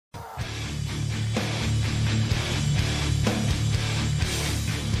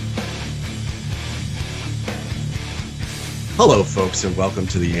Hello, folks, and welcome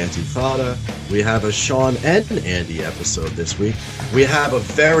to the Antifada. We have a Sean and Andy episode this week. We have a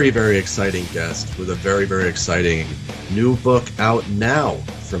very, very exciting guest with a very, very exciting new book out now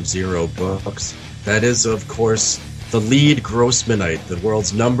from Zero Books. That is, of course, the lead Grossmanite, the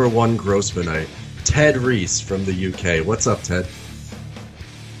world's #1 Grossmanite, Ted Reese from the UK. What's up, Ted?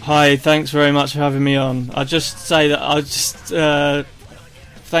 Hi, thanks very much for having me on. I'll just say that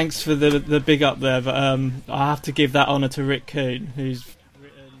thanks for the big up there, but I have to give that honour to Rick Kuhn, who's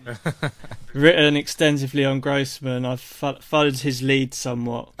written extensively on Grossman. I've followed his lead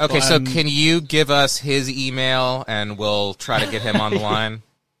somewhat. Okay, so can you give us his email and we'll try to get him on the line?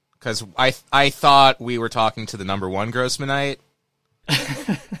 Because I thought we were talking to the #1 Grossmanite.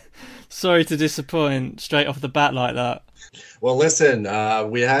 Sorry to disappoint straight off the bat like that. Well, listen,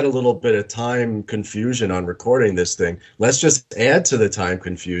 we had a little bit of time confusion on recording this thing. Let's just add to the time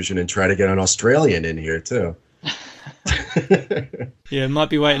confusion and try to get an Australian in here, too. Yeah, might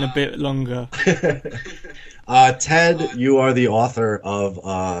be waiting a bit longer. Ted, you are the author of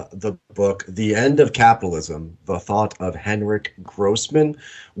the book The End of Capitalism, The Thought of Henryk Grossman.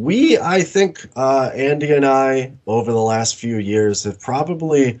 I think, Andy and I, over the last few years, have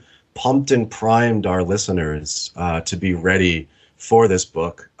probably pumped and primed our listeners to be ready for this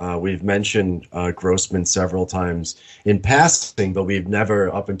book. We've mentioned Grossman several times in passing, but we've never,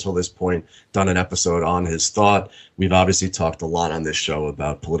 up until this point, done an episode on his thought. We've obviously talked a lot on this show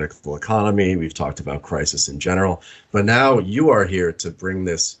about political economy. We've talked about crisis in general. But now you are here to bring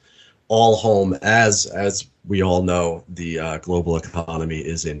this all home. As we all know, the global economy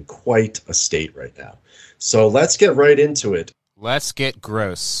is in quite a state right now. So let's get right into it. Let's get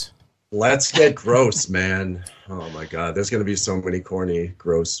gross. Let's get gross, man. Oh my God, there's going to be so many corny,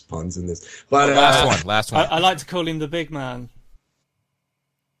 gross puns in this. But last one. I like to call him the big man.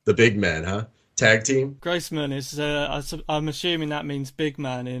 The big man, huh? Tag team? Grossman is, I'm assuming that means big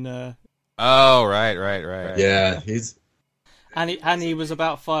man in... Oh, right. Yeah, he's... And he was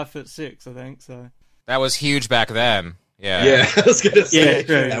about 5'6", I think, so... That was huge back then. Yeah, I was going to say,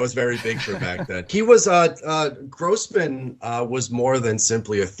 yeah, that was very big for back then. He was, Grossman was more than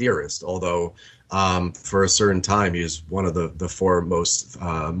simply a theorist, although for a certain time he was one of the foremost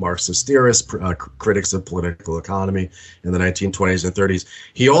Marxist theorists, critics of political economy in the 1920s and 30s.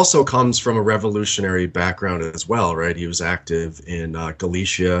 He also comes from a revolutionary background as well, right? He was active in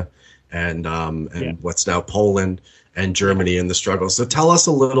Galicia and what's now Poland and Germany in the struggle. So tell us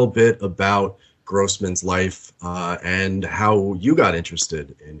a little bit about Grossman's life and how you got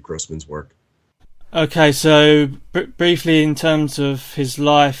interested in Grossman's work. Okay, so briefly in terms of his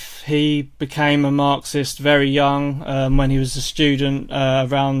life, he became a Marxist very young when he was a student,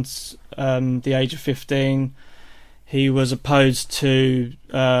 around the age of 15. He was opposed to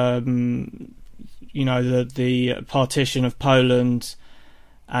the partition of Poland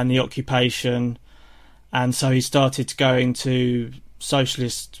and the occupation, and so he started going to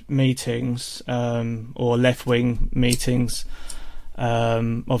socialist meetings or left-wing meetings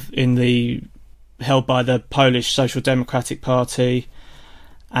held by the Polish Social Democratic Party,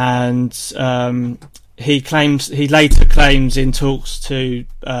 and he later claims in talks with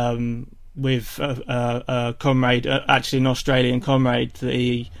a comrade, actually an Australian comrade that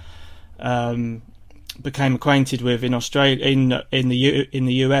he became acquainted with in Australia in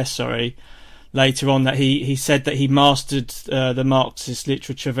the US, later on, that he said that he mastered the Marxist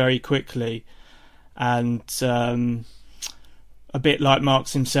literature very quickly, and a bit like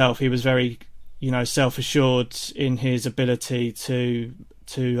Marx himself, he was very, self-assured in his ability to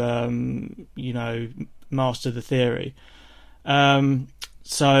master the theory.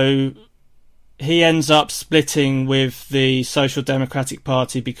 So he ends up splitting with the Social Democratic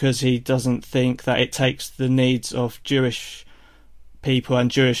Party because he doesn't think that it takes the needs of Jewish people and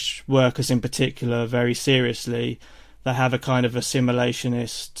Jewish workers in particular very seriously. They have a kind of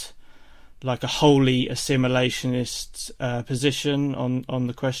assimilationist, like a wholly assimilationist position on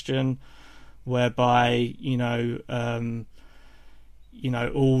the question, whereby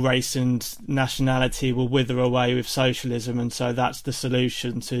all race and nationality will wither away with socialism, and so that's the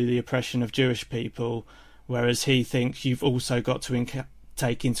solution to the oppression of Jewish people. Whereas he thinks you've also got to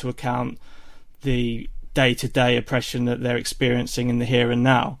take into account the day-to-day oppression that they're experiencing in the here and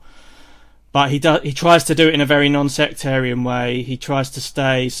now. But he tries to do it in a very non-sectarian way. He tries to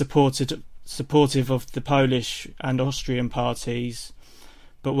stay supportive of the Polish and Austrian parties,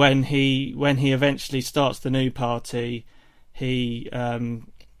 but when he eventually starts the new party, he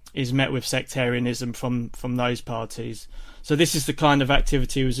is met with sectarianism from those parties. So this is the kind of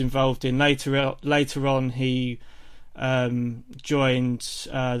activity he was involved in. Later on, he joined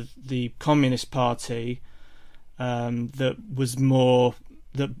the Communist Party,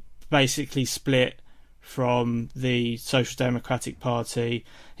 that basically split from the Social Democratic Party.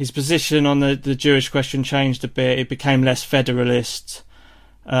 His position on the Jewish question changed a bit. It became less federalist.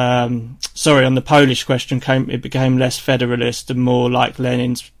 On the Polish question, it became less federalist and more like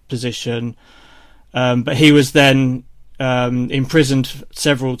Lenin's position. But he was then imprisoned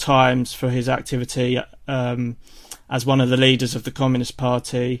several times for his activity as one of the leaders of the Communist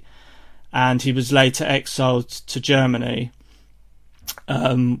Party, and he was later exiled to Germany,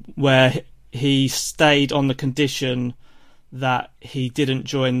 where he stayed on the condition that he didn't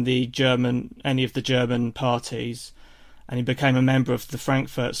join any of the German parties, and he became a member of the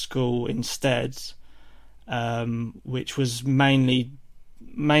Frankfurt School instead, which was mainly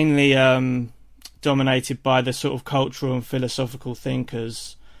dominated by the sort of cultural and philosophical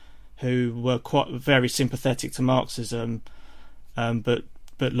thinkers who were very sympathetic to Marxism, but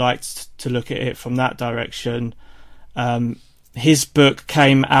liked to look at it from that direction. His book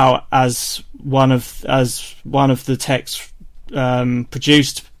came out as one of the texts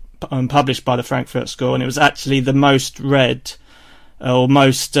produced and published by the Frankfurt School, and it was actually the most read or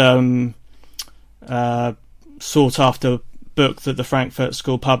most sought after book that the Frankfurt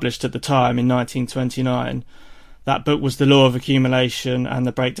School published at the time in 1929. That book was The Law of Accumulation and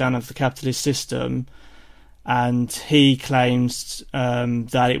the Breakdown of the Capitalist System, and he claims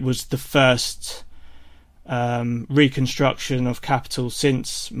that it was the first reconstruction of capital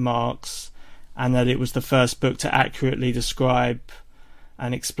since Marx, and that it was the first book to accurately describe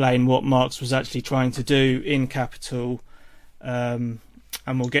and explain what Marx was actually trying to do in Capital, and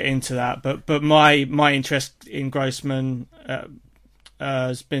we'll get into that. But my interest in Grossman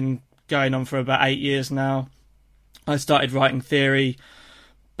has been going on for about 8 years now. I started writing theory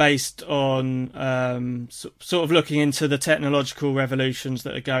based on sort of looking into the technological revolutions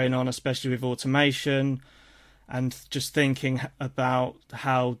that are going on, especially with automation, and just thinking about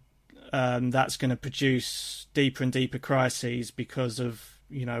how that's going to produce deeper and deeper crises because of,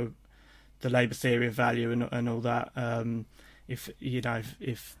 the labour theory of value and all that. If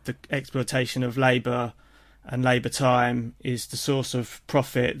the exploitation of labour and labour time is the source of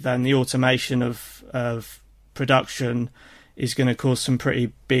profit, then the automation of production is going to cause some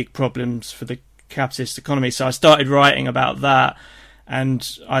pretty big problems for the capitalist economy. So I started writing about that,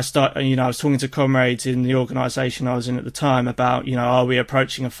 and I was talking to comrades in the organisation I was in at the time about, are we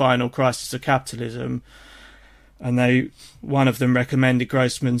approaching a final crisis of capitalism? And one of them recommended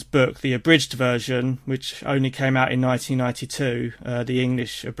Grossman's book, the abridged version, which only came out in 1992, the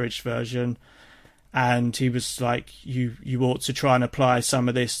English abridged version. And he was like, you ought to try and apply some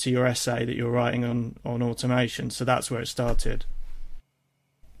of this to your essay that you're writing on automation. So that's where it started.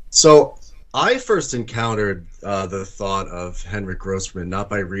 So I first encountered the thought of Henryk Grossman, not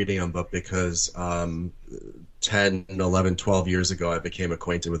by reading him, but because 10, 11, 12 years ago, I became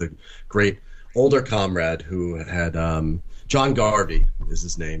acquainted with a great older comrade who had John Garvey is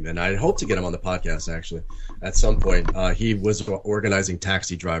his name, and I hope to get him on the podcast actually at some point. He was organizing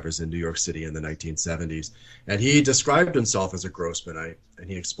taxi drivers in New York City in the 1970s, and he described himself as a Grossmanite, and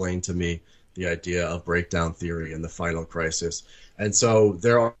he explained to me the idea of breakdown theory and the final crisis. And so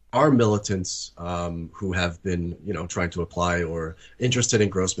there are militants who have been, trying to apply or interested in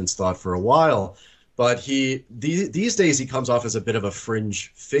Grossman's thought for a while, but these days he comes off as a bit of a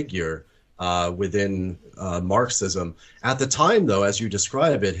fringe figure within Marxism. At the time, though, as you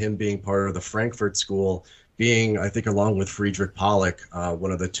describe it, him being part of the Frankfurt School, being, I think, along with Friedrich Pollock, one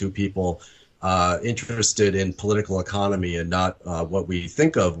of the two people interested in political economy and not what we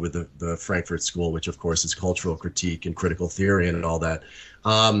think of with the Frankfurt School, which, of course, is cultural critique and critical theory and all that.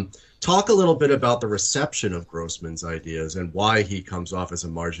 Talk a little bit about the reception of Grossman's ideas and why he comes off as a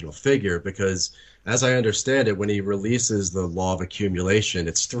marginal figure, because as I understand it, when he releases the Law of Accumulation,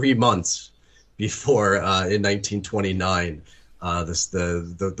 it's 3 months before in 1929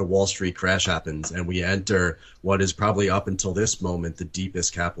 the Wall Street crash happens, and we enter what is probably up until this moment the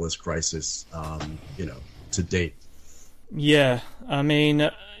deepest capitalist crisis to date. Yeah, I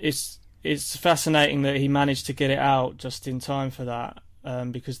mean, it's fascinating that he managed to get it out just in time for that,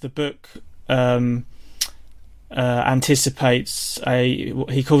 because the book anticipates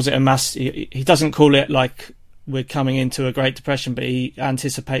he calls it a mass. He doesn't call it like we're coming into a Great Depression, but he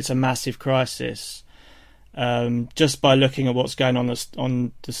anticipates a massive crisis just by looking at what's going on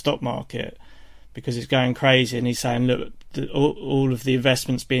the stock market, because it's going crazy. And he's saying, look, all of the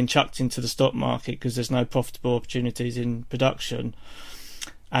investments being chucked into the stock market because there's no profitable opportunities in production.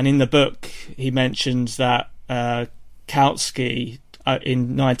 And in the book, he mentions that Kautsky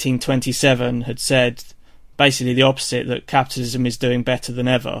in 1927 had said basically the opposite, that capitalism is doing better than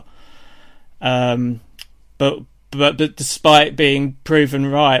ever. But but despite being proven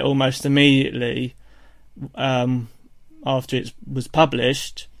right almost immediately after it was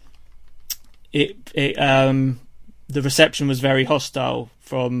published, the reception was very hostile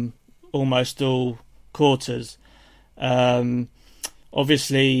from almost all quarters.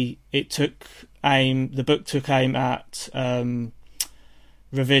 Obviously, the book took aim at the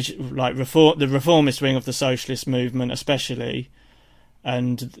reformist wing of the socialist movement, especially,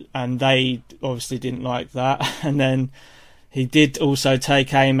 and they obviously didn't like that. And then he did also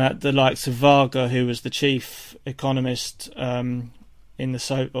take aim at the likes of Varga, who was the chief economist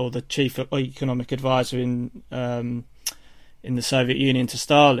the chief economic advisor in the Soviet Union to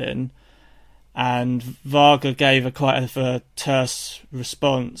Stalin. And Varga gave quite a terse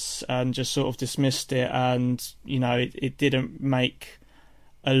response and just sort of dismissed it, and it didn't make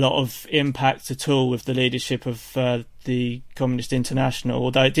a lot of impact at all with the leadership of the Communist International,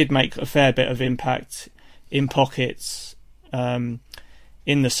 although it did make a fair bit of impact in pockets in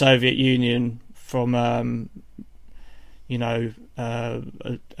the Soviet Union from a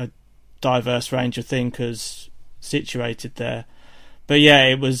diverse range of thinkers situated there. But yeah,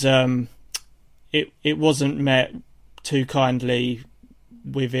 it was it wasn't met too kindly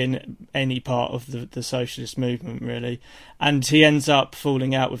within any part of the socialist movement, really. And he ends up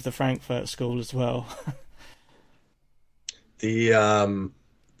falling out with the Frankfurt School as well.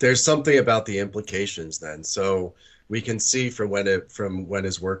 There's something about the implications then. So we can see from when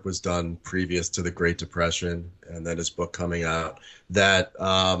his work was done previous to the Great Depression and then his book coming out, that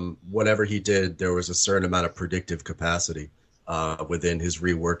whatever he did, there was a certain amount of predictive capacity within his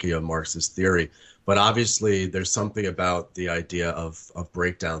reworking of Marxist theory. But obviously, there's something about the idea of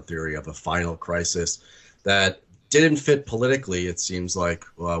breakdown theory, of a final crisis, that didn't fit politically, it seems like,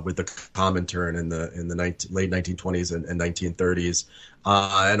 with the Comintern in the late 1920s and 1930s.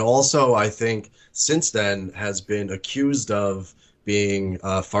 And also, I think, since then, has been accused of being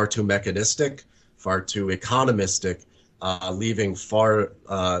far too mechanistic, far too economistic, leaving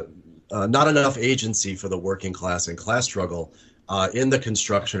not enough agency for the working class and class struggle in the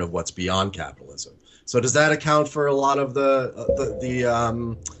construction of what's beyond capitalism. So does that account for a lot of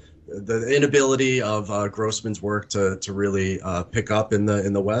the inability of Grossman's work to really pick up in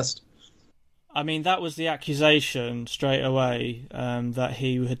the West? I mean, that was the accusation straight away, that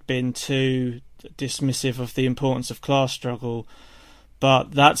he had been too dismissive of the importance of class struggle. But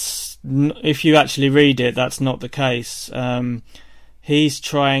if you actually read it, that's not the case. He's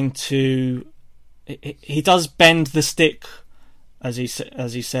trying to. He does bend the stick, as he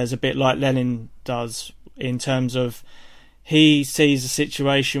says, a bit like Lenin does, in terms of he sees a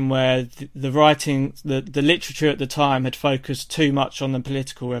situation where the literature at the time had focused too much on the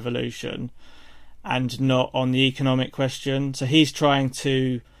political revolution and not on the economic question. So he's trying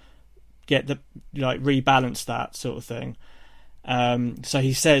to rebalance that sort of thing. So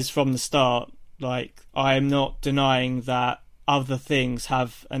he says from the start, I am not denying that other things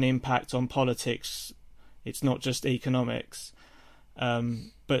have an impact on politics. It's not just economics.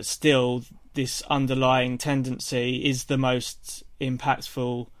 But still, this underlying tendency is the most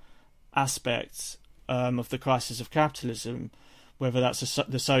impactful aspect of the crisis of capitalism, whether that's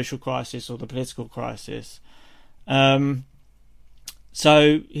the social crisis or the political crisis.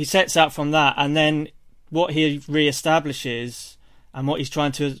 So he sets out from that, and then what he re-establishes and what he's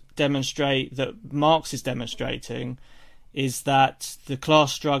trying to demonstrate, that Marx is demonstrating, is that the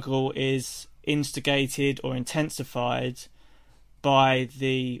class struggle is instigated or intensified by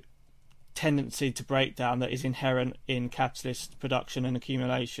the tendency to break down that is inherent in capitalist production and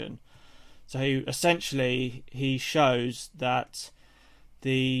accumulation. So essentially he shows that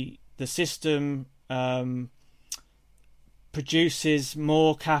the system produces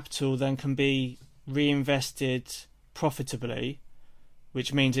more capital than can be reinvested profitably,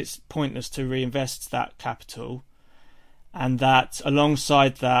 which means it's pointless to reinvest that capital, and that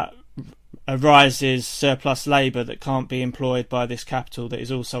alongside that arises surplus labour that can't be employed by this capital that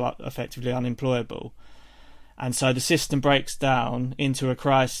is also effectively unemployable. And so the system breaks down into a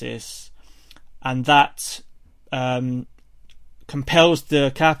crisis, and that compels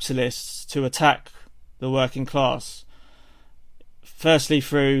the capitalists to attack the working class, firstly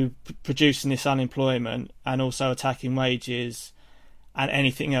through producing this unemployment and also attacking wages and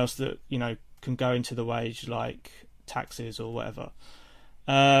anything else that can go into the wage, like taxes or whatever.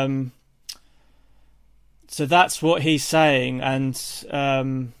 So that's what he's saying, and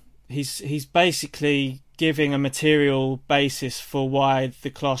he's basically giving a material basis for why the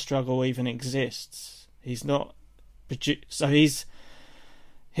class struggle even exists. He's not so he's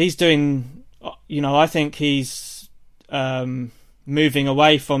doing, I think he's moving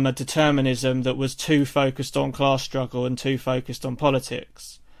away from a determinism that was too focused on class struggle and too focused on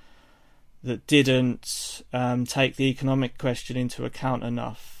politics, that didn't take the economic question into account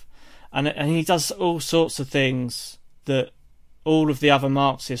enough. And he does all sorts of things that all of the other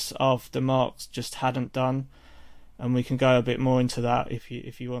Marxists after Marx just hadn't done. And we can go a bit more into that if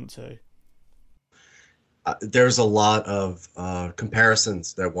you want to. There's a lot of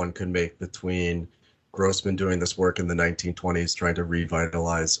comparisons that one can make between Grossman doing this work in the 1920s, trying to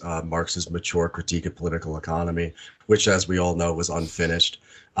revitalize Marx's mature critique of political economy, which, as we all know, was unfinished.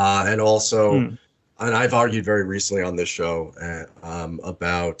 And also, and I've argued very recently on this show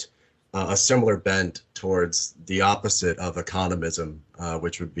about a similar bent towards the opposite of economism,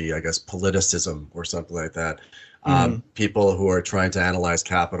 which would be, I guess, politicism or something like that. People who are trying to analyze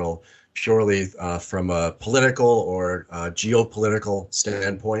capital purely from a political or geopolitical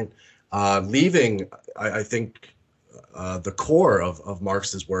standpoint, leaving, I think, the core of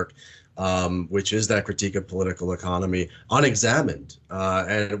Marx's work, which is that critique of political economy, unexamined,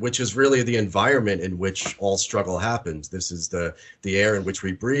 and which is really the environment in which all struggle happens. This is the air in which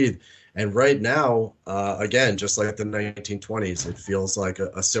we breathe. And right now, again, just like the 1920s, it feels like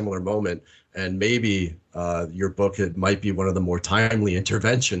a similar moment. And maybe your book might be one of the more timely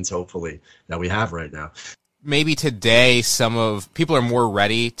interventions, hopefully, that we have right now. Maybe today some of people are more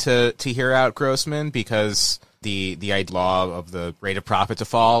ready to hear out Grossman because the law of the rate of profit to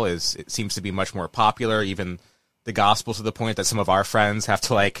fall it seems to be much more popular, even the gospel, to the point that some of our friends have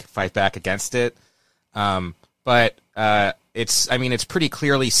to fight back against it. But it's pretty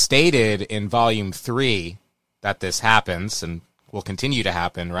clearly stated in Volume 3 that this happens and will continue to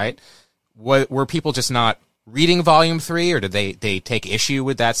happen, right? Were people just not reading Volume 3, or did they take issue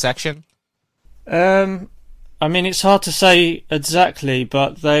with that section? It's hard to say exactly,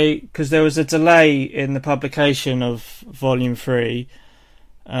 but because there was a delay in the publication of Volume 3,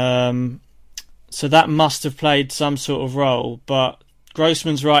 so that must have played some sort of role. But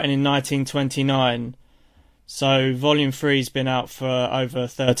Grossman's writing in 1929, so Volume 3's been out for over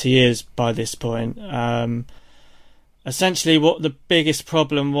 30 years by this point. Essentially, what the biggest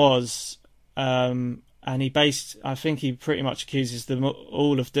problem was, and I think he pretty much accuses them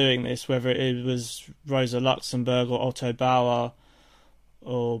all of doing this, whether it was Rosa Luxemburg or Otto Bauer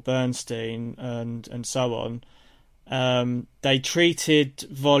or Bernstein and so on. They treated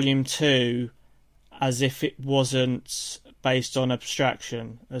Volume 2 as if it wasn't based on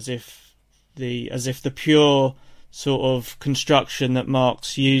abstraction, as if the pure sort of construction that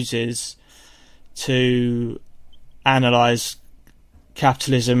Marx uses to analyse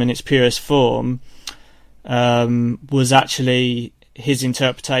capitalism in its purest form was actually his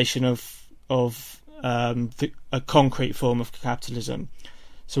interpretation of a concrete form of capitalism.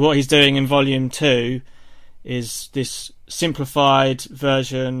 So what he's doing in Volume 2 is this simplified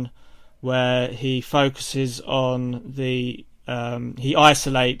version where he focuses on he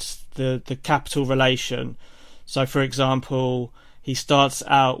isolates the capital relation. So, for example, he starts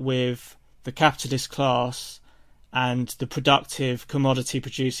out with the capitalist class and the productive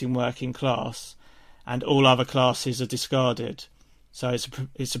commodity-producing working class, and all other classes are discarded. So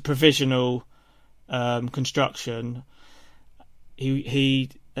it's a provisional construction. He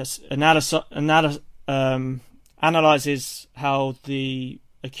analyzes how the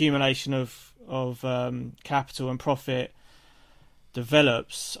accumulation of capital and profit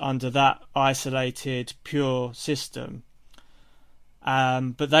develops under that isolated, pure system.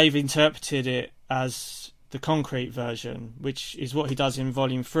 But they've interpreted it as the concrete version, which is what he does in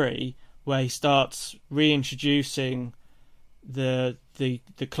Volume 3, where he starts reintroducing the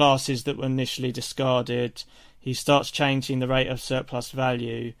classes that were initially discarded. He starts changing the rate of surplus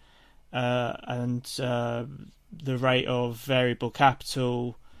value and the rate of variable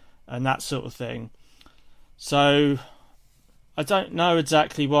capital and that sort of thing. So I don't know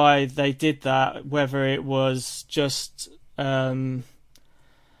exactly why they did that, whether it was just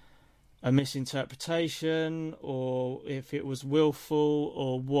a misinterpretation or if it was willful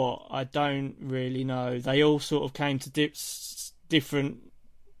or what. I don't really know. They all sort of came to different.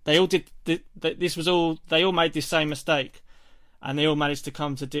 They all did. They all made the same mistake, and they all managed to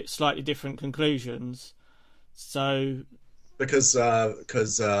come to slightly different conclusions. So, because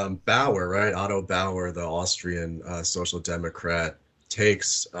Bauer, right, Otto Bauer, the Austrian social democrat,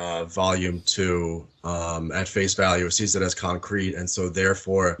 takes Volume 2 at face value, sees it as concrete, and so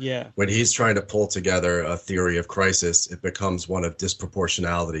therefore, when he's trying to pull together a theory of crisis, it becomes one of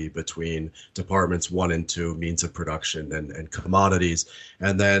disproportionality between departments 1 and 2, means of production and commodities.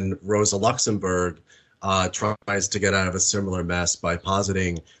 And then Rosa Luxemburg tries to get out of a similar mess by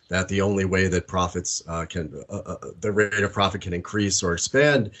positing that the only way that the rate of profit can increase or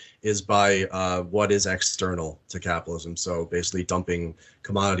expand is by what is external to capitalism. So basically dumping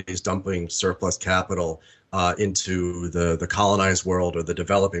commodities, dumping surplus capital into the colonized world or the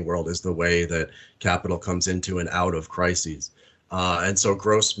developing world is the way that capital comes into and out of crises. And so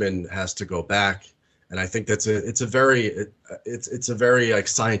Grossman has to go back, and I think it's a very like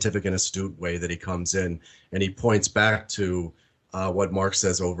scientific and astute way that he comes in, and he points back to what Marx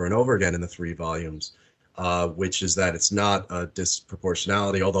says over and over again in the 3 volumes, which is that it's not a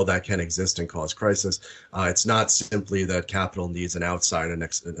disproportionality, although that can exist and cause crisis. It's not simply that capital needs an outside,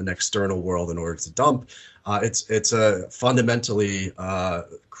 an external world in order to dump. It's a fundamentally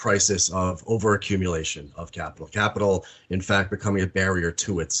crisis of overaccumulation of capital. Capital, in fact, becoming a barrier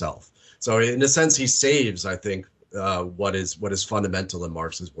to itself. So in a sense, he saves, I think, what is fundamental in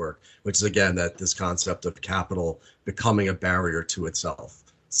Marx's work, which is, again, that this concept of capital becoming a barrier to itself,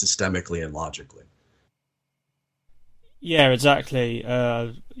 systemically and logically. Yeah, exactly.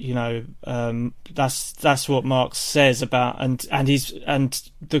 That's what Marx says about, and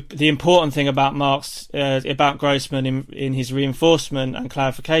the important thing about Marx, about Grossman in his reinforcement and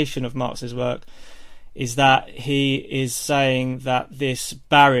clarification of Marx's work, is that he is saying that this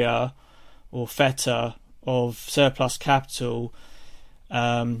barrier or fetter of surplus capital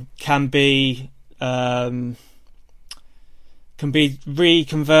can be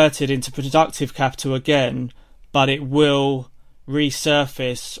reconverted into productive capital again, but it will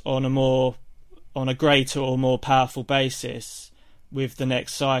resurface on a greater or more powerful basis with the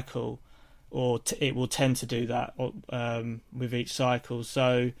next cycle, or it will tend to do that with each cycle.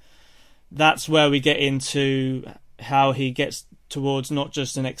 So that's where we get into how he gets towards not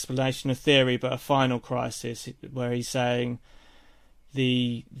just an explanation of theory, but a final crisis, where he's saying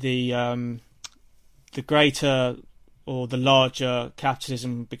the greater or the larger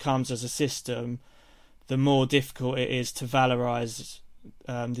capitalism becomes as a system, the more difficult it is to valorize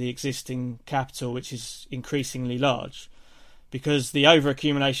the existing capital, which is increasingly large, because the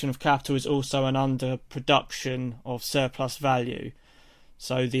overaccumulation of capital is also an underproduction of surplus value.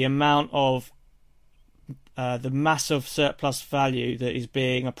 So the amount of the massive surplus value that is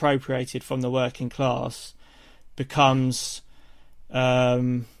being appropriated from the working class becomes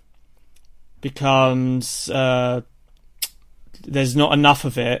there's not enough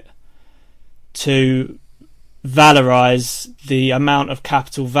of it to valorize the amount of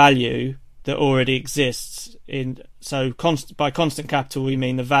capital value that already exists in. So by constant capital we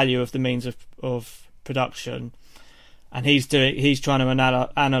mean the value of the means of production, and he's trying to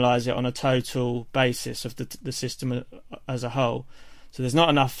analyze it on a total basis of the system as a whole. So there's not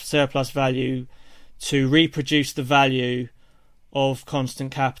enough surplus value to reproduce the value of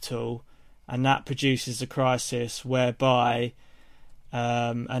constant capital, and that produces a crisis whereby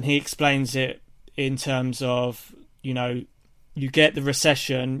and he explains it in terms of, you get the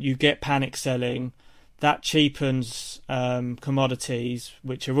recession, you get panic selling, that cheapens commodities,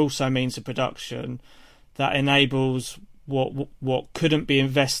 which are also means of production, that enables what couldn't be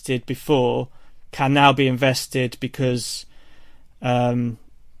invested before can now be invested because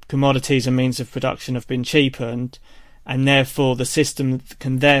commodities and means of production have been cheapened, and therefore the system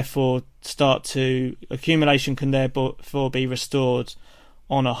can accumulation can therefore be restored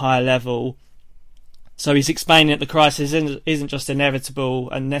on a higher level. So he's explaining that the crisis isn't just inevitable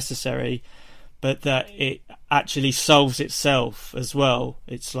and necessary, but that it actually solves itself as well.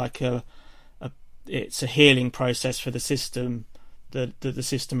 It's like it's a healing process for the system that the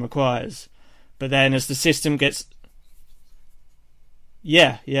system requires. But then as the system gets...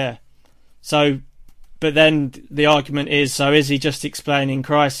 Yeah. So, but then the argument is, so is he just explaining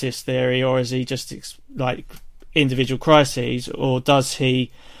crisis theory, or is he just like individual crises, or does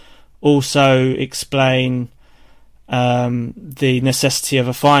he also explain the necessity of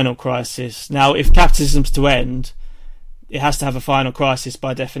a final crisis? Now, if capitalism's to end, it has to have a final crisis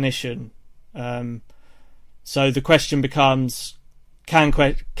by definition. So the question becomes, can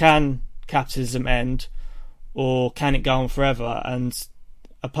capitalism end, or can it go on forever? And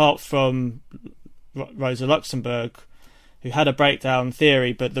apart from Rosa Luxemburg, who had a breakdown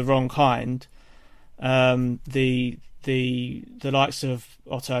theory but the wrong kind, the likes of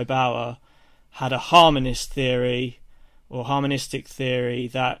Otto Bauer had a harmonist theory, or harmonistic theory,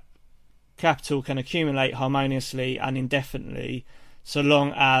 that capital can accumulate harmoniously and indefinitely so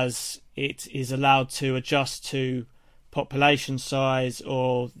long as it is allowed to adjust to population size,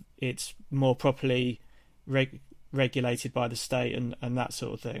 or it's more properly regulated by the state and that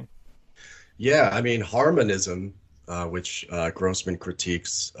sort of thing. Yeah, I mean, harmonism which Grossman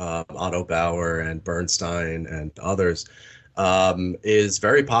critiques Otto Bauer and Bernstein and others, is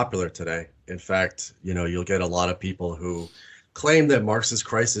very popular today. In fact, you'll get a lot of people who claim that Marx's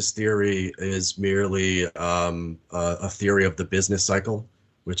crisis theory is merely a theory of the business cycle,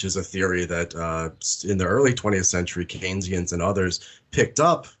 which is a theory that in the early 20th century, Keynesians and others picked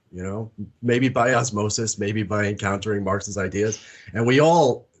up, maybe by osmosis, maybe by encountering Marx's ideas. And we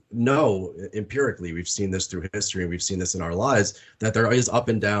all know empirically, we've seen this through history and we've seen this in our lives, that there is ups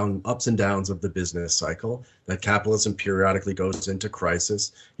and downs of the business cycle, that capitalism periodically goes into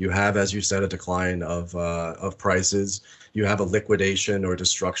crisis. You have, as you said, a decline of prices. You have a liquidation or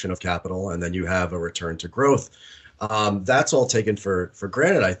destruction of capital, and then you have a return to growth. That's all taken for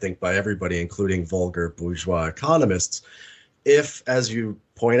granted, I think, by everybody, including vulgar bourgeois economists. If, as you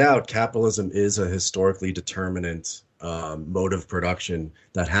point out, capitalism is a historically determinant mode of production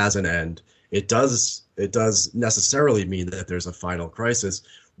that has an end, it does necessarily mean that there's a final crisis.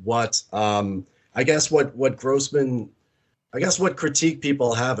 What critique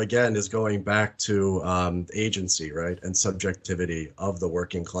people have, again, is going back to agency, right, and subjectivity of the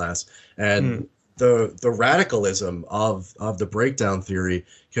working class, and the radicalism of the breakdown theory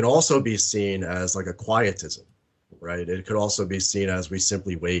can also be seen as like a quietism, right? It could also be seen as we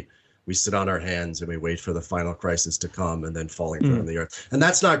simply wait. We sit on our hands and we wait for the final crisis to come and then falling from the earth. And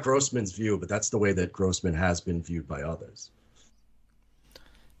that's not Grossman's view, but that's the way that Grossman has been viewed by others.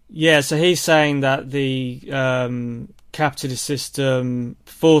 Yeah, so he's saying that the capitalist system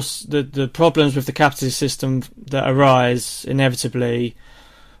the problems with the capitalist system that arise inevitably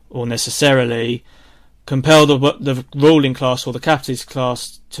or necessarily compel the ruling class or the capitalist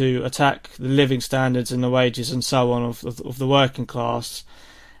class to attack the living standards and the wages and so on of the working class.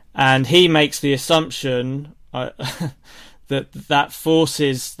 And he makes the assumption that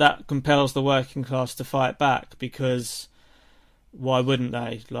compels the working class to fight back, because why wouldn't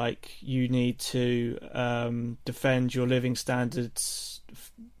they? Like, you need to defend your living standards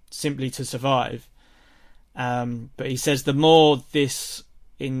simply to survive. But he says the more this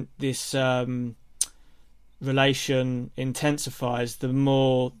relation intensifies, the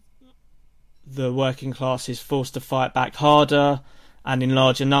more the working class is forced to fight back harder and in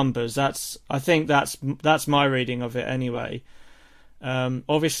larger numbers. I think that's my reading of it anyway.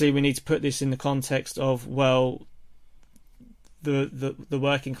 Obviously, we need to put this in the context of, well, the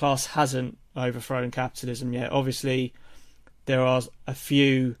working class hasn't overthrown capitalism yet. Obviously, there are a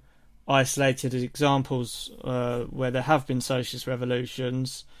few isolated examples where there have been socialist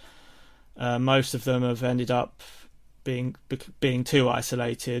revolutions. Most of them have ended up being too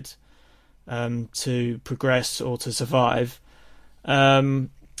isolated to progress or to survive.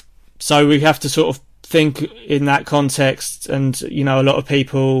 So we have to sort of think in that context, and a lot of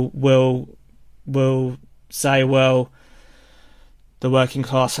people will say, well, the working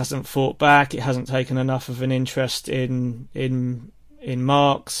class hasn't fought back, it hasn't taken enough of an interest in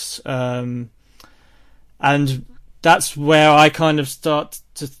Marx, and that's where I kind of start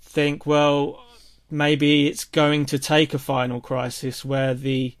to think, well, maybe it's going to take a final crisis where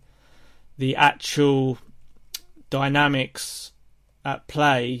the actual dynamics at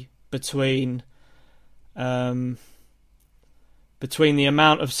play between the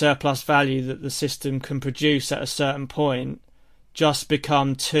amount of surplus value that the system can produce at a certain point just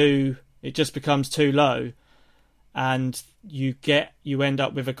becomes too low, and you end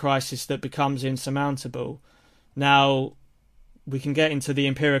up with a crisis that becomes insurmountable. Now, we can get into the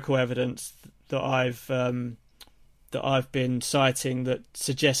empirical evidence that I've been citing that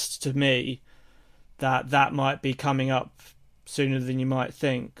suggests to me that might be coming up sooner than you might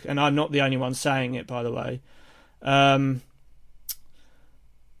think, and I'm not the only one saying it, by the way.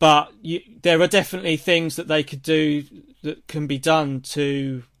 But there are definitely things that they could do that can be done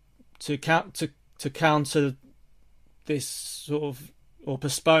to counter this sort of, or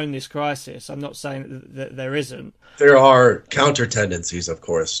postpone this crisis. I'm not saying that there isn't. There are counter tendencies, of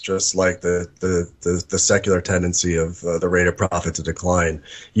course, just like the secular tendency of the rate of profit to decline.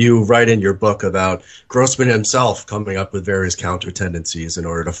 You write in your book about Grossman himself coming up with various counter tendencies in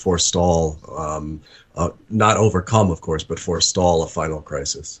order to forestall, not overcome, of course, but forestall a final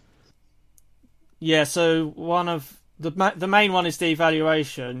crisis. Yeah, so one of the main one is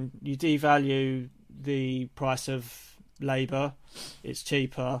devaluation. You devalue the price of labour, it's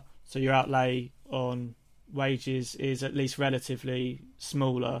cheaper, so your outlay on wages is at least relatively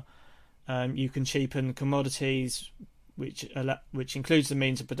smaller. You can cheapen commodities, which includes the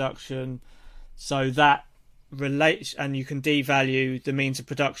means of production, so that relates, and you can devalue the means of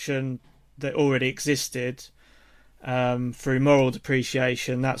production that already existed through moral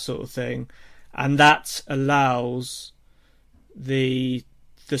depreciation, that sort of thing. and that allows the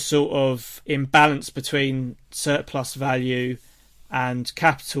sort of imbalance between surplus value and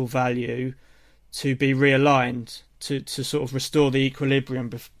capital value to be realigned, to sort of restore the equilibrium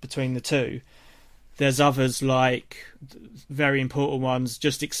between the two. There's others, like very important ones,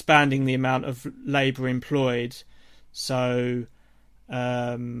 just expanding the amount of labour employed. So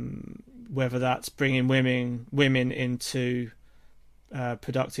whether that's bringing women into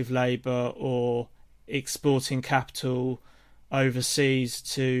productive labour, or exporting capital overseas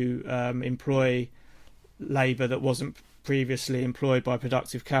to employ labour that wasn't previously employed by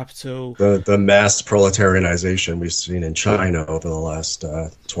productive capital. The mass proletarianization we've seen in China over the last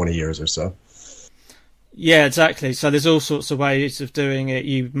 20 years or so. Yeah, exactly. So there's all sorts of ways of doing it.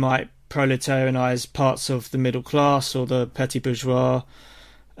 You might proletarianize parts of the middle class or the petit bourgeois.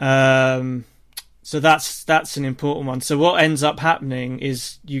 So that's an important one. So what ends up happening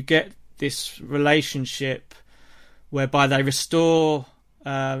is you get this relationship whereby they restore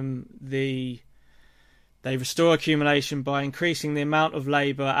accumulation by increasing the amount of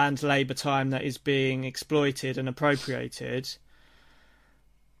labour and labour time that is being exploited and appropriated,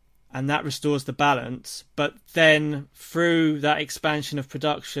 and that restores the balance. But then through that expansion of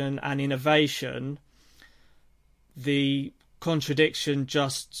production and innovation, the contradiction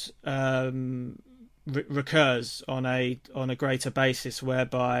just recurs on a greater basis,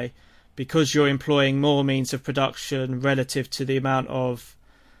 whereby because you're employing more means of production relative to the amount of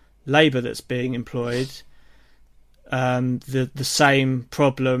labour that's being employed, the same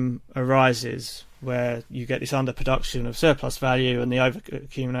problem arises, where you get this underproduction of surplus value and the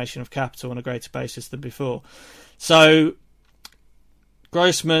overaccumulation of capital on a greater basis than before. So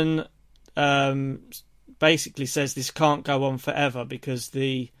Grossman basically says this can't go on forever, because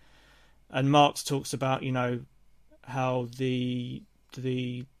and Marx talks about, how the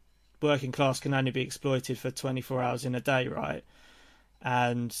working class can only be exploited for 24 hours in a day, right?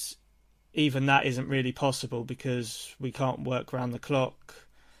 And even that isn't really possible, because we can't work around the clock.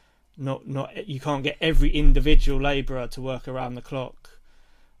 You can't get every individual labourer to work around the clock.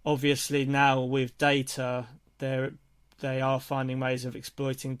 Obviously now with data, they are finding ways of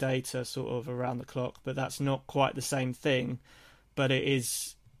exploiting data sort of around the clock, but that's not quite the same thing. But it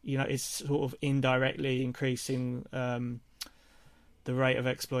is, it's sort of indirectly increasing the rate of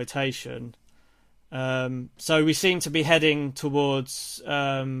exploitation. So we seem to be heading towards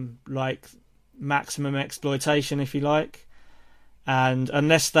like maximum exploitation, if you like. And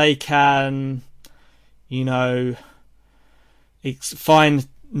unless they can, find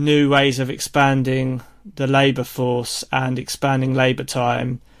new ways of expanding the labour force and expanding labour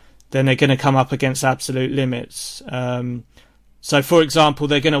time, then they're going to come up against absolute limits. So, for example,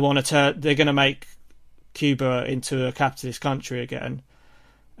 they're going to make Cuba into a capitalist country again.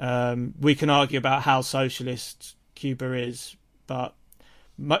 We can argue about how socialist Cuba is, but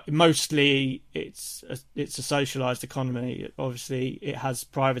mostly it's a socialized economy. Obviously, it has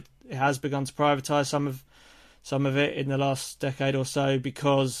begun to privatize some of it in the last decade or so,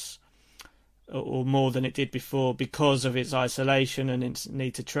 because, or more than it did before, because of its isolation and its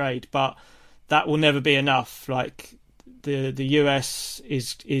need to trade. But that will never be enough. Like the US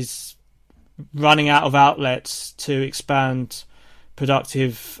is running out of outlets to expand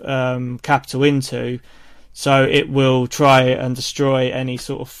productive capital into, so it will try and destroy any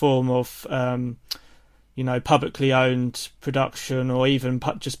sort of form of publicly owned production, or even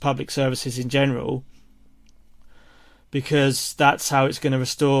just public services in general, because that's how it's going to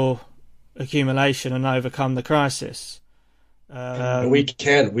restore accumulation and overcome the crisis. We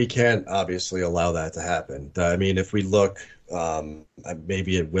can't obviously allow that to happen. I mean, if we look,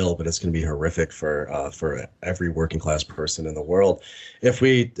 maybe it will, but it's going to be horrific for every working class person in the world. If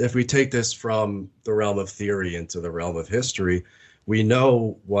we take this from the realm of theory into the realm of history, we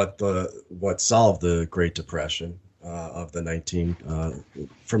know what solved the Great Depression of from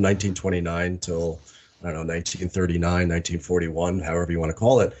 1929 till 1939, 1941, however you want to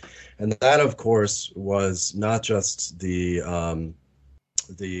call it. And that, of course, was not just the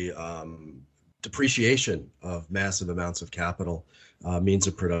depreciation of massive amounts of capital, means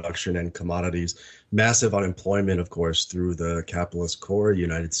of production, and commodities, massive unemployment, of course, through the capitalist core,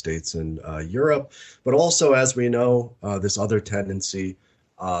 United States and Europe, but also, as we know, this other tendency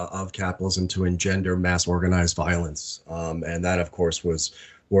of capitalism to engender mass organized violence. And that, of course, was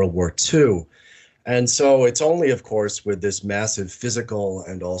World War II. And so it's only, of course, with this massive physical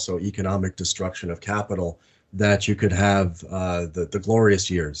and also economic destruction of capital that you could have the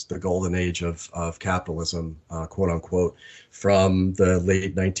glorious years, the golden age of capitalism, quote unquote, from the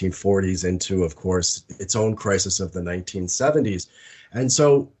late 1940s into, of course, its own crisis of the 1970s. And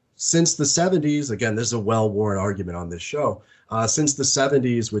so since the 70s, again, there's a well-worn argument on this show. Since the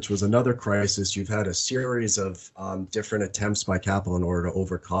 70s, which was another crisis, you've had a series of different attempts by capital in order to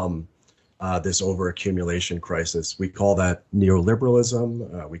overcome this overaccumulation crisis. We call that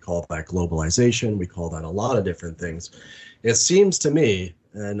neoliberalism. We call that globalization. We call that a lot of different things. It seems to me,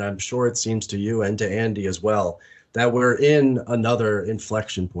 and I'm sure it seems to you and to Andy as well, that we're in another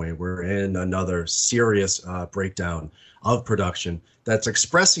inflection point. We're in another serious breakdown of production that's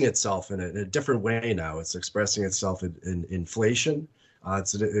expressing itself in a different way now. It's expressing itself in inflation.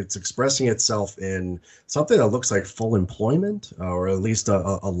 It's expressing itself in something that looks like full employment, or at least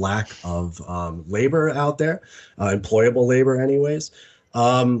a lack of labor out there, employable labor, anyways.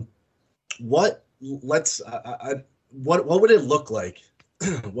 What would it look like?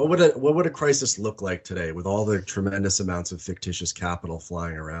 What would a crisis look like today with all the tremendous amounts of fictitious capital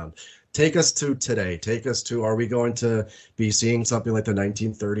flying around? Take us to today. Take us to, are we going to be seeing something like the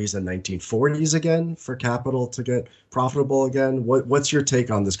 1930s and 1940s again for capital to get profitable again? What's your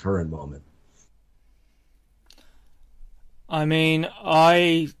take on this current moment? I mean,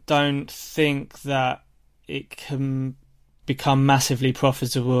 I don't think that it can become massively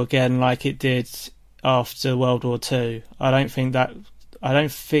profitable again like it did after World War II. I don't think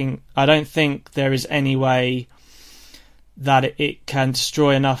there is any way that it can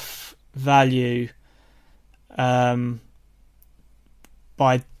destroy enough value by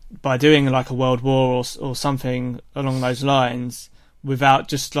doing like a world war or something along those lines without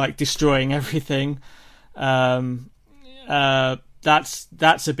just like destroying everything. That's a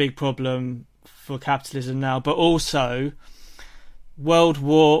big problem for capitalism now. But also, World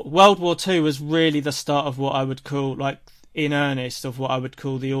War II was really the start of what I would call, like, in earnest, of what I would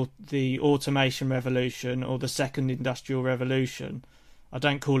call the automation revolution, or the second industrial revolution. I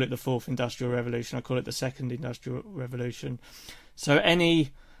don't call it the fourth industrial revolution. I call it the second industrial revolution. So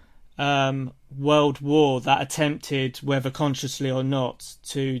any world war that attempted, whether consciously or not,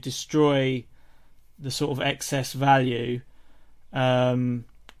 to destroy the sort of excess value or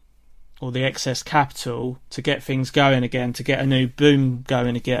the excess capital to get things going again, to get a new boom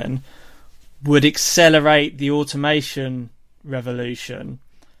going again, would accelerate the automation revolution,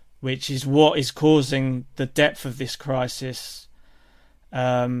 which is what is causing the depth of this crisis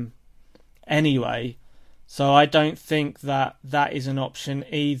anyway. So I don't think that is an option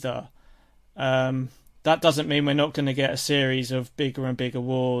either. That doesn't mean we're not going to get a series of bigger and bigger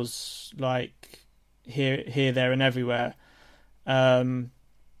wars, like here, there, and everywhere. So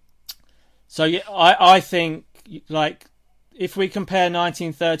yeah, I think, like, if we compare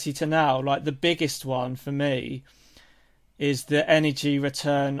 1930 to now, like, the biggest one for me is the energy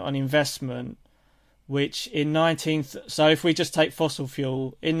return on investment, which so if we just take fossil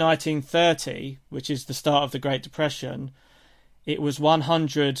fuel, in 1930, which is the start of the Great Depression, it was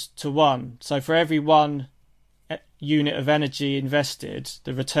 100 to 1. So for every 1 unit of energy invested,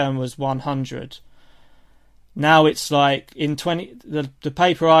 the return was 100. Now it's like the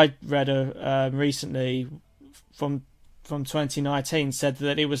paper I read recently from 2019 said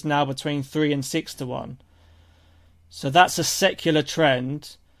that it was now between 3 and 6 to 1. So that's a secular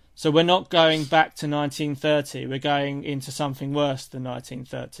trend. So we're not going back to 1930. We're going into something worse than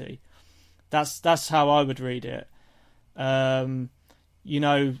 1930. That's how I would read it.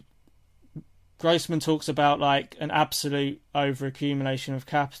 Grossman talks about, like, an absolute overaccumulation of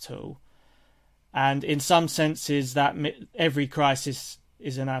capital, and in some senses that every crisis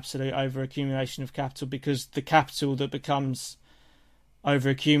is an absolute overaccumulation of capital, because the capital that becomes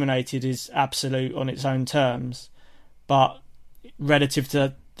overaccumulated is absolute on its own terms, but relative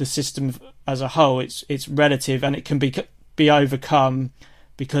to the system as a whole, it's relative, and it can be overcome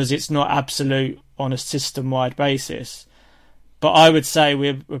because it's not absolute on a system-wide basis. But I would say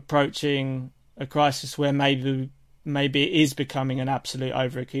we're approaching a crisis where maybe it is becoming an absolute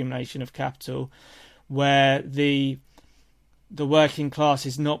overaccumulation of capital, where the working class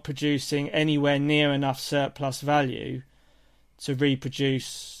is not producing anywhere near enough surplus value to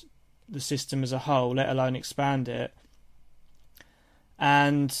reproduce the system as a whole, let alone expand it.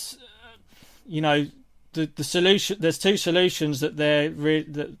 And the solution, there's two solutions that that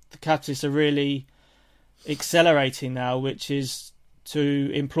the capitalists are really accelerating now, which is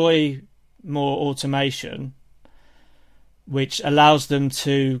to employ more automation, which allows them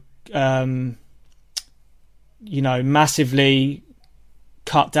to massively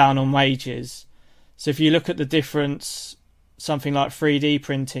cut down on wages. So if you look at the difference something like 3D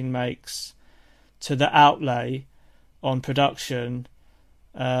printing makes to the outlay on production,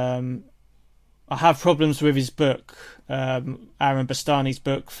 I have problems with his book, Aaron Bastani's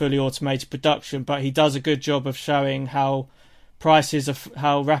book, Fully Automated Production, but he does a good job of showing how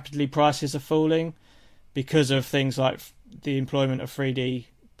how rapidly prices are falling because of things like the employment of 3D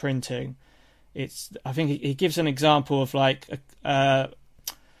printing. I think he gives an example of like a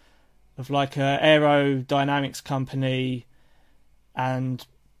aerodynamics company, and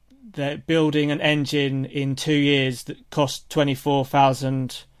they're building an engine in 2 years that cost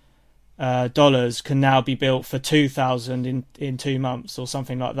 $24,000 can now be built for $2,000 in 2 months or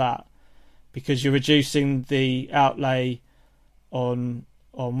something like that, because you're reducing the outlay on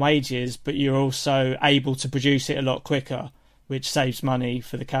wages, but you're also able to produce it a lot quicker, which saves money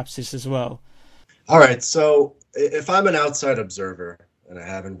for the capitalists as well. All right, so if I'm an outside observer and I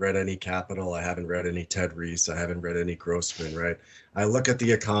haven't read any Capital, I haven't read any Ted Reese, I haven't read any Grossman, right? I look at the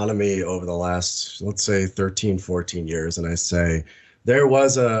economy over the last, let's say, 13, 14 years, and I say there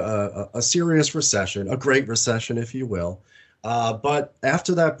was a serious recession, a great recession, if you will. But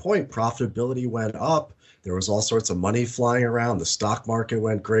after that point, profitability went up. There was all sorts of money flying around. The stock market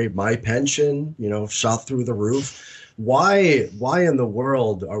went great. My pension, shot through the roof. Why in the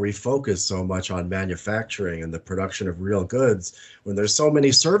world are we focused so much on manufacturing and the production of real goods when there's so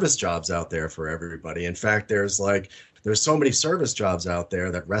many service jobs out there for everybody? In fact, there's so many service jobs out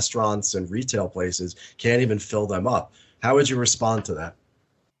there that restaurants and retail places can't even fill them up. How would you respond to that?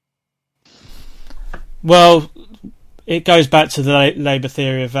 Well, it goes back to the labour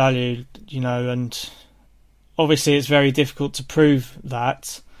theory of value, and obviously it's very difficult to prove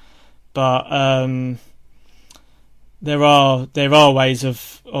that, but there are ways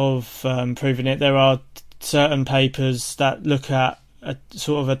of proving it. There are certain papers that look at a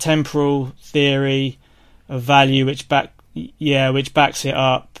sort of a temporal theory of value which backs it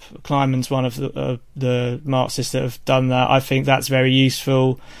up. Kleinman's one of the Marxists that have done that. I think that's very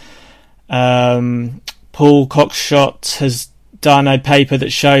useful. Paul Cockshott has done a paper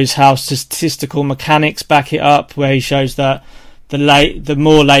that shows how statistical mechanics back it up, where he shows that the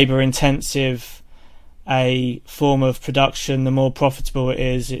more labour intensive a form of production, the more profitable it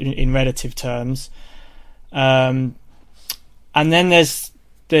is in relative terms. And then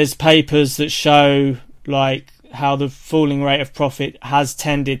there's papers that show like how the falling rate of profit has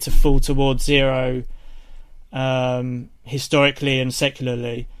tended to fall towards zero historically and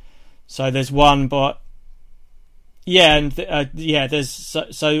secularly. So there's one, but there's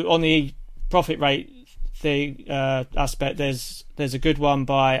so on the profit rate aspect, there's a good one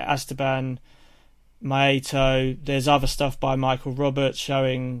by Esteban Maeto. There's other stuff by Michael Roberts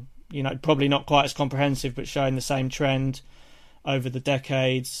showing, probably not quite as comprehensive, but showing the same trend over the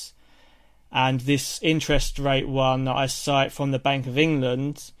decades. And this interest rate one that I cite from the Bank of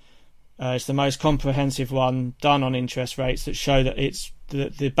England is the most comprehensive one done on interest rates, that show that it's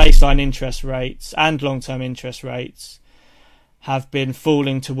the baseline interest rates and long-term interest rates have been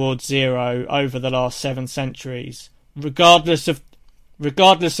falling towards zero over the last 7 centuries, regardless of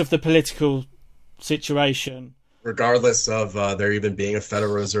the political situation, regardless of there even being a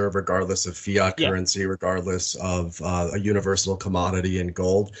Federal Reserve, regardless of fiat currency, regardless of a universal commodity in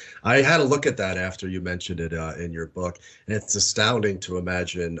gold. I had a look at that after you mentioned it in your book, and it's astounding to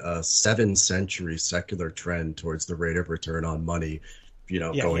imagine a 7-century secular trend towards the rate of return on money,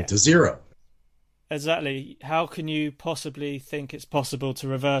 going to zero. Exactly. How can you possibly think it's possible to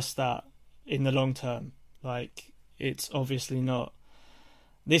reverse that in the long term? Like, it's obviously not.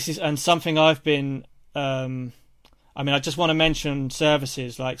 This is, and something I've been, I just want to mention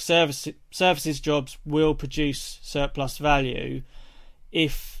services. Like services jobs will produce surplus value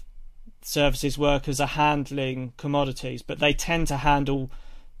if services workers are handling commodities, but they tend to handle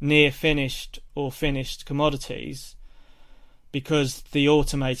near finished or finished commodities because the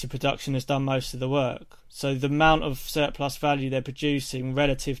automated production has done most of the work. So the amount of surplus value they're producing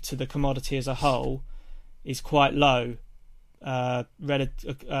relative to the commodity as a whole is quite low,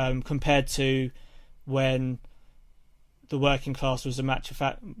 compared to when the working class was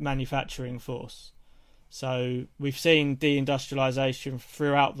a manufacturing force. So we've seen deindustrialization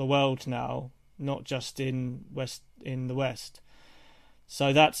throughout the world now, not just in the West.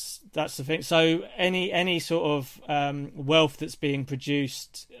 So that's the thing. So any sort of wealth that's being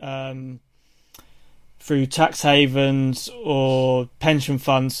produced through tax havens or pension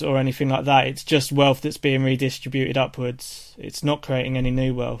funds or anything like that, it's just wealth that's being redistributed upwards. It's not creating any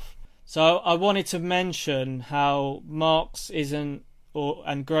new wealth. So I wanted to mention how Marx and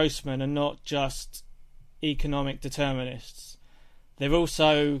Grossman are not just economic determinists. They're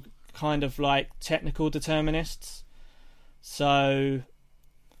also kind of like technical determinists. So,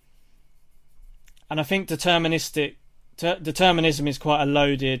 and I think determinism is quite a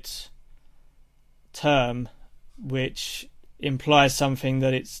loaded term, which implies something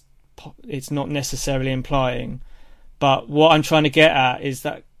that it's not necessarily implying. But what I'm trying to get at is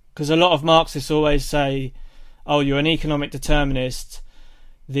that, because a lot of Marxists always say, oh, you're an economic determinist,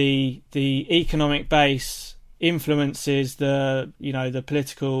 the economic base influences the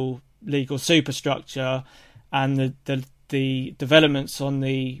political legal superstructure, and the developments on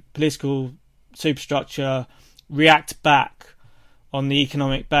the political superstructure react back on the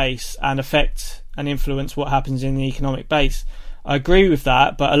economic base and affect and influence what happens in the economic base. I agree with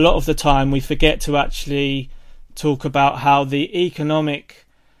that, but a lot of the time we forget to actually talk about how the economic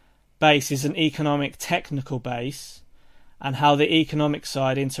base is an economic technical base, and how the economic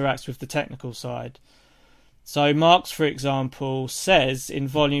side interacts with the technical side. So Marx, for example, says in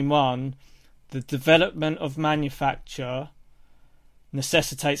Volume 1, the development of manufacture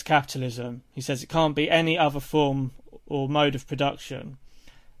necessitates capitalism. He says it can't be any other form or mode of production.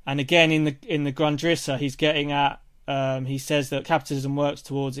 And again, in the Grundrisse, he's getting at, he says that capitalism works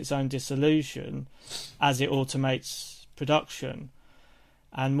towards its own dissolution as it automates production.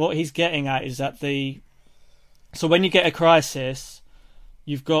 And what he's getting at is that so when you get a crisis,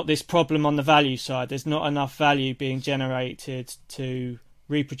 you've got this problem on the value side. There's not enough value being generated to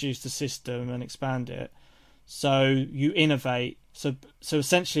reproduce the system and expand it. So you innovate. So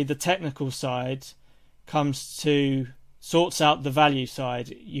essentially the technical side sorts out the value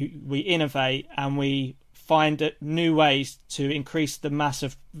side. We innovate and we find new ways to increase the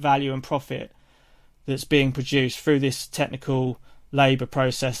massive value and profit that's being produced through this technical labour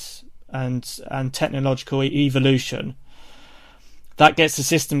process and technological evolution. That gets the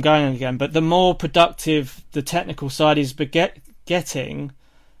system going again. But the more productive the technical side is getting,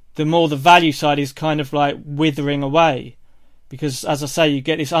 the more the value side is kind of like withering away. Because, as I say, you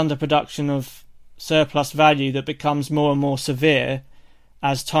get this underproduction of surplus value that becomes more and more severe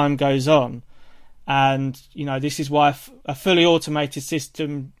as time goes on. And, this is why a fully automated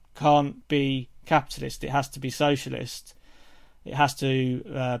system can't be capitalist. It has to be socialist. It has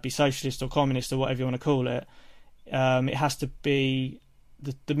to be socialist or communist or whatever you want to call it. It has to be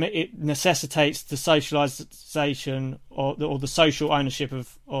it necessitates the socialization or the social ownership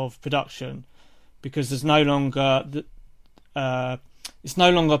of production, because there's no longer it's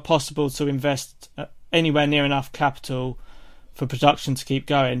no longer possible to invest anywhere near enough capital for production to keep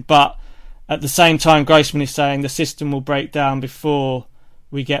going. But at the same time, Grossman is saying the system will break down before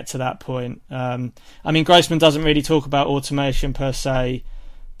we get to that point. Grossman doesn't really talk about automation per se,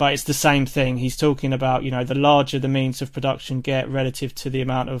 but it's the same thing. He's talking about, the larger the means of production get relative to the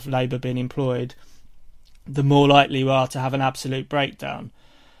amount of labour being employed, the more likely you are to have an absolute breakdown.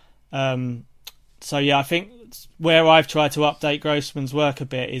 I think where I've tried to update Grossman's work a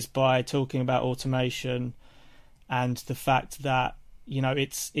bit is by talking about automation and the fact that,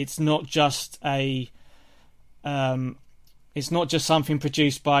 it's not just it's not just something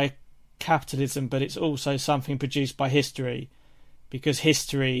produced by capitalism, but it's also something produced by history, because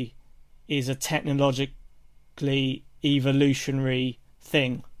history is a technologically evolutionary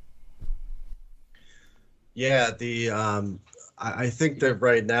thing. Yeah, I think that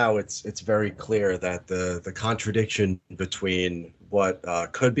right now it's very clear that the contradiction between what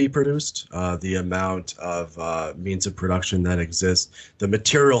could be produced, the amount of means of production that exists, the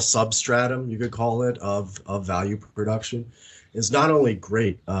material substratum, you could call it, of value production, is not only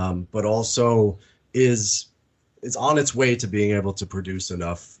great, but also is on its way to being able to produce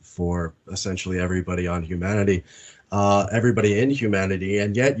enough for essentially everybody in humanity.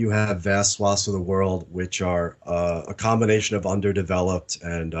 And yet you have vast swaths of the world which are a combination of underdeveloped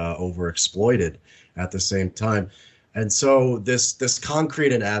and overexploited at the same time. And so this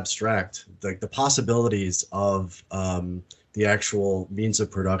concrete and abstract, the possibilities of the actual means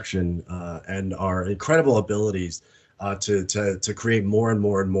of production and our incredible abilities to create more and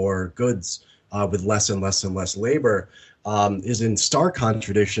more and more goods with less and less and less labor is in stark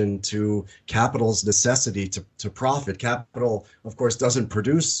contradiction to capital's necessity to profit. Capital, of course, doesn't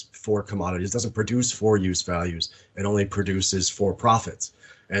produce for commodities, doesn't produce for use values. It only produces for profits.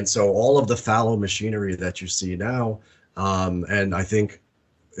 And so all of the fallow machinery that you see now, and I think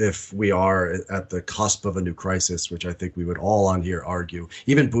if we are at the cusp of a new crisis, which I think we would all on here argue,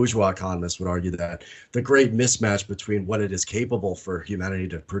 even bourgeois economists would argue that the great mismatch between what it is capable for humanity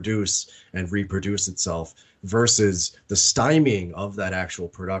to produce and reproduce itself versus the stymieing of that actual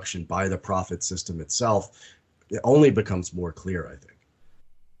production by the profit system itself, it only becomes more clear, I think.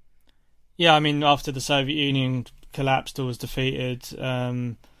 Yeah, after the Soviet Union collapsed or was defeated,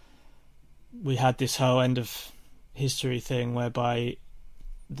 we had this whole end of history thing whereby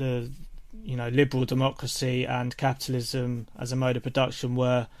the liberal democracy and capitalism as a mode of production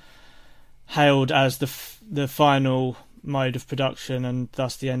were hailed as the final mode of production and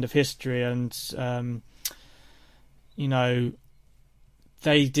thus the end of history. And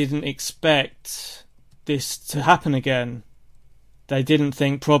they didn't expect this to happen again. They didn't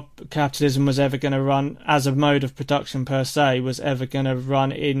think capitalism was ever going to run, as a mode of production per se, was ever going to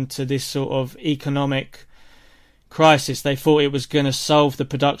run into this sort of economic crisis. They thought it was going to solve the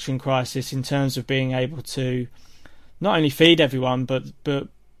production crisis in terms of being able to not only feed everyone, but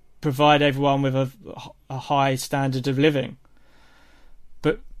provide everyone with a high standard of living.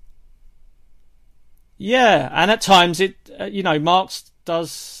 But yeah, and at times Marx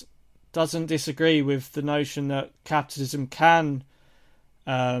doesn't disagree with the notion that capitalism can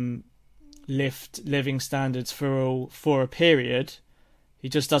lift living standards for all for a period. He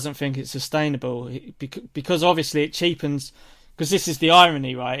just doesn't think it's sustainable because obviously it cheapens. Because this is the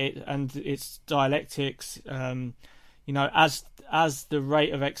irony, right? And it's dialectics. As the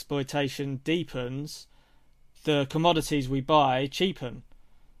rate of exploitation deepens, the commodities we buy cheapen.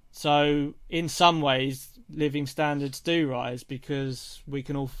 So in some ways, living standards do rise because we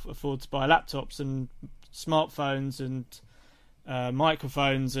can all afford to buy laptops and smartphones and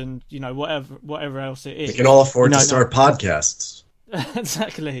microphones and whatever else it is. We can all afford to start podcasts.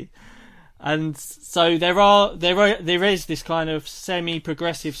 Exactly. And so there is this kind of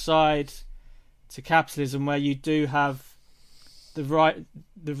semi-progressive side to capitalism where you do have the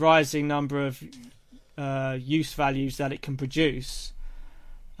rising number of use values that it can produce,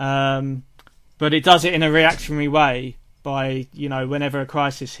 but it does it in a reactionary way by whenever a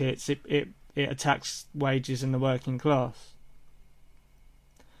crisis hits, it attacks wages and the working class.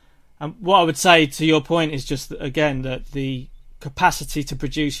 And what I would say to your point is just that, again, that the capacity to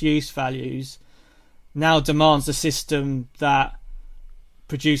produce use values now demands a system that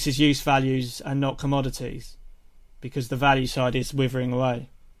produces use values and not commodities, because the value side is withering away.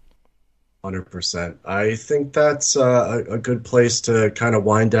 100%. I think that's a good place to kind of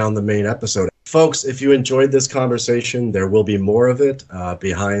wind down the main episode. Folks, if you enjoyed this conversation, there will be more of it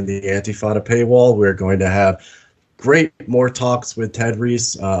behind the Antifada paywall. We're going to have more talks with Ted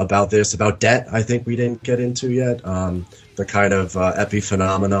Reese about this, about debt. I think we didn't get into yet, the kind of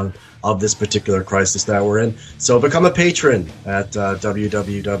epiphenomenon of this particular crisis that we're in. So become a patron at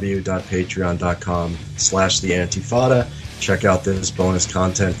www.patreon.com/theantifada. Check out this bonus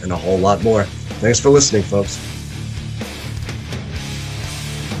content and a whole lot more. Thanks for listening, folks.